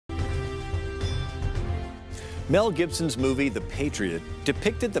Mel Gibson's movie, The Patriot,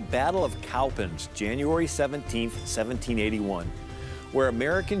 depicted the Battle of Cowpens, January 17, 1781, where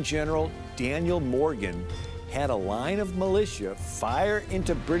American General Daniel Morgan had a line of militia fire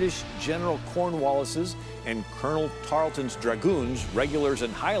into British General Cornwallis's and Colonel Tarleton's dragoons, regulars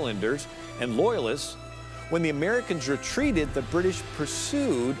and Highlanders, and Loyalists. When the Americans retreated, the British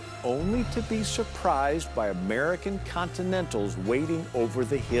pursued, only to be surprised by American continentals waiting over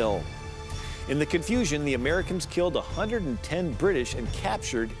the hill. In the confusion, the Americans killed 110 British and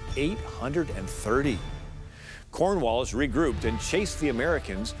captured 830. Cornwallis regrouped and chased the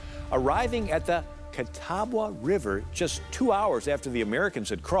Americans, arriving at the Catawba River just 2 hours after the Americans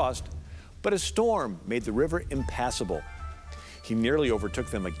had crossed, but a storm made the river impassable. He nearly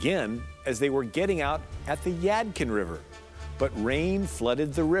overtook them again as they were getting out at the Yadkin River, but rain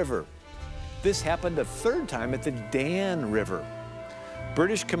flooded the river. This happened a third time at the Dan River.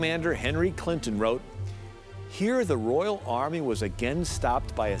 British Commander Henry Clinton wrote, "Here the Royal Army was again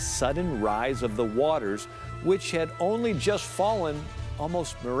stopped by a sudden rise of the waters, which had only just fallen,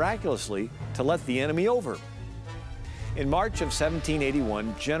 almost miraculously, to let the enemy over." In March of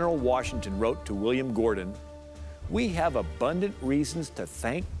 1781, General Washington wrote to William Gordon, "We have abundant reasons to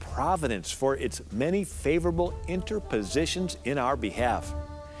thank Providence for its many favorable interpositions in our behalf.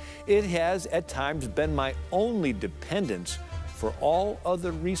 It has at times been my only dependence, for all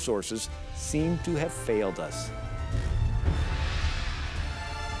other resources seem to have failed us."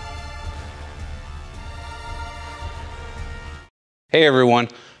 Hey everyone,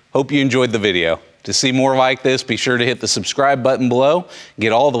 hope you enjoyed the video. To see more like this, be sure to hit the subscribe button below,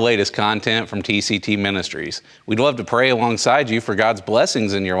 get all the latest content from TCT Ministries. We'd love to pray alongside you for God's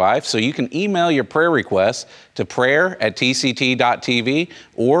blessings in your life, so you can email your prayer requests to prayer@tct.tv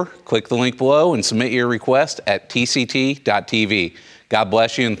or click the link below and submit your request at tct.tv. God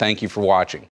bless you and thank you for watching.